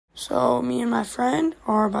So me and my friend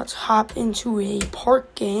are about to hop into a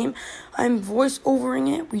park game. I'm voice-overing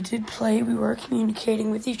it. We did play. We were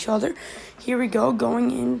communicating with each other. Here we go,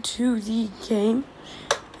 going into the game.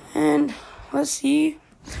 And let's see.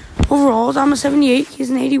 Overall, I'm a 78.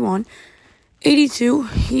 He's an 81. 82,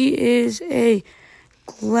 he is a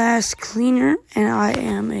glass cleaner, and I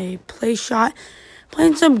am a play shot.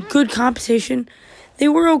 Playing some good competition. They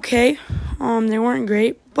were okay. They weren't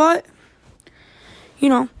great, but,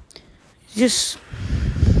 just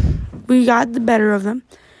we got the better of them.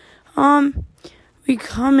 We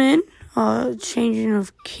come in, changing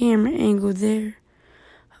of camera angle there.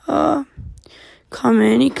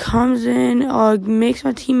 He comes in, makes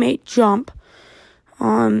my teammate jump.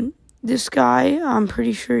 This guy, I'm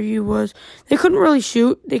pretty sure they couldn't really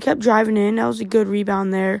shoot. They kept driving in. That was a good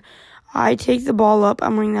rebound there. I take the ball up.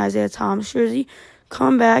 I'm wearing the Isaiah Thomas jersey.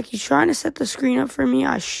 Come back. He's trying to set the screen up for me.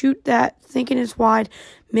 I shoot that, thinking it's wide.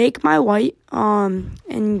 Make my white,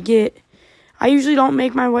 and get. I usually don't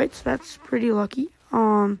make my white, so that's pretty lucky.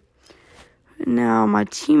 Now my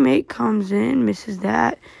teammate comes in, misses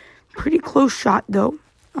that. Pretty close shot, though.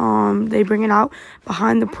 They bring it out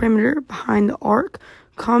behind the perimeter, behind the arc.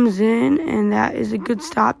 Comes in, and that is a good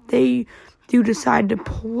stop. They do decide to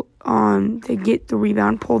pull, they get the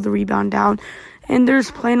rebound, pull the rebound down, and they're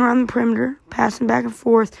just playing around the perimeter, passing back and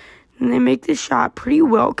forth, and they make this shot pretty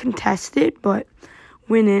well contested, but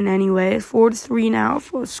win in anyway. 4-3 now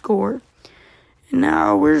for a score. And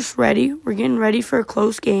now we're just ready. We're getting ready for a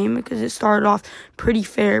close game because it started off pretty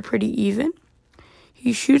fair, pretty even.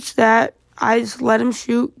 He shoots that. I just let him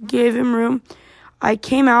shoot, gave him room. I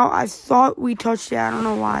came out. I thought we touched it. I don't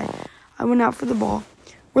know why. I went out for the ball.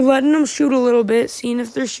 We're letting them shoot a little bit, seeing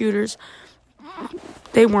if they're shooters.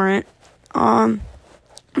 They weren't. Now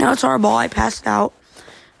it's our ball. I passed out.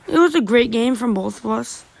 It was a great game from both of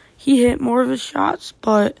us. He hit more of his shots,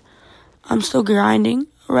 but I'm still grinding.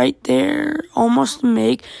 Right there, almost a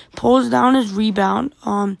make. Pulls down his rebound.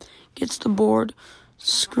 Gets the board.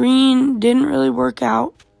 Screen didn't really work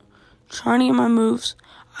out. Trying to get my moves.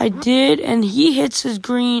 I did, and he hits his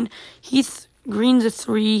green. He greens a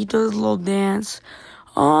 3. He does a little dance.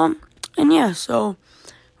 And yeah, so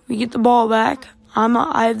we get the ball back.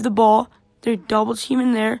 I have the ball. They're double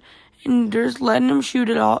teaming there, and they're just letting him shoot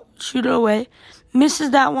it away. Misses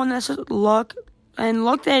that one. That's just luck, and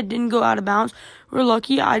luck that it didn't go out of bounds. We're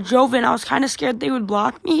lucky. I drove in. I was kind of scared they would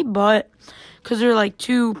block me, but because they're like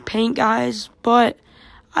two paint guys, but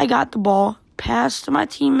I got the ball. Pass to my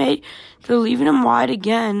teammate. They're leaving him wide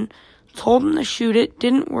again. Told him to shoot it.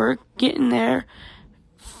 Didn't work. Getting there.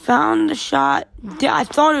 Found the shot. I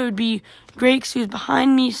thought it would be great because he was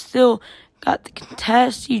behind me. Still got the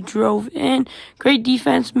contest. He drove in. Great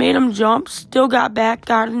defense. Made him jump. Still got back.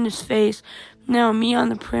 Got it in his face. Now me on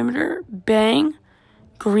the perimeter. Bang.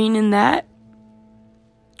 Green in that.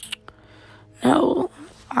 Now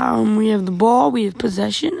we have the ball. We have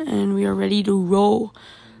possession. And we are ready to roll.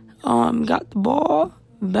 Got the ball,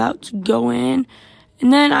 about to go in,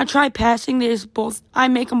 and then I try passing this. I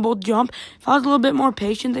make them both jump. If I was a little bit more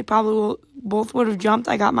patient, they probably both would have jumped.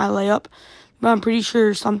 I got my layup, but I'm pretty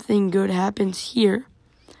sure something good happens here.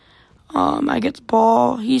 I get the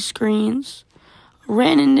ball, he screens,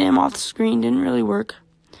 ran into him off the screen, didn't really work.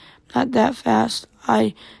 Not that fast.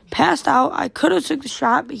 I passed out. I could have took the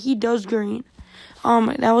shot, but he does green.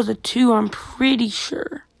 That was a 2, I'm pretty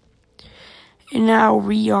sure. And now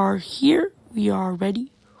we are here. We are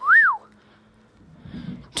ready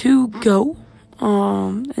to go.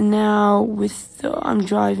 And now I'm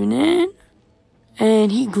driving in. And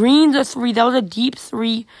he greens a 3. That was a deep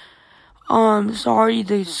 3. Sorry,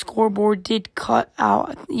 the scoreboard did cut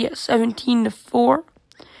out. Yeah, 17-4.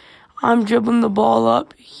 I'm dribbling the ball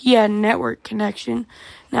up. He had network connection.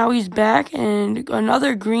 Now he's back, and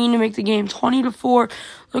another green to make the game 20-4.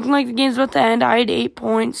 Looking like the game's about to end. I had 8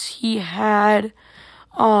 points. He had,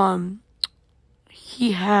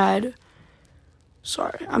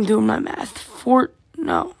 sorry, I'm doing my math.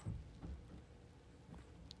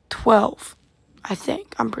 12, I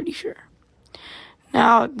think. I'm pretty sure.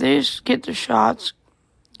 Now, they just get the shots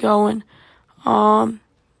going. And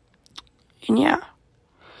yeah.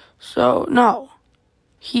 So, no.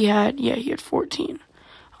 He had 14.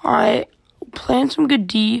 Alright, playing some good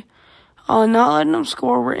D. Not letting them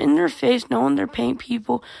score. We're in their face, knowing they're paint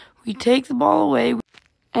people. We take the ball away,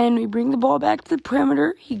 and we bring the ball back to the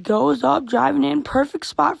perimeter. He goes up, driving in. Perfect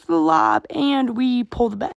spot for the lob, and we pull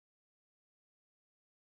the back.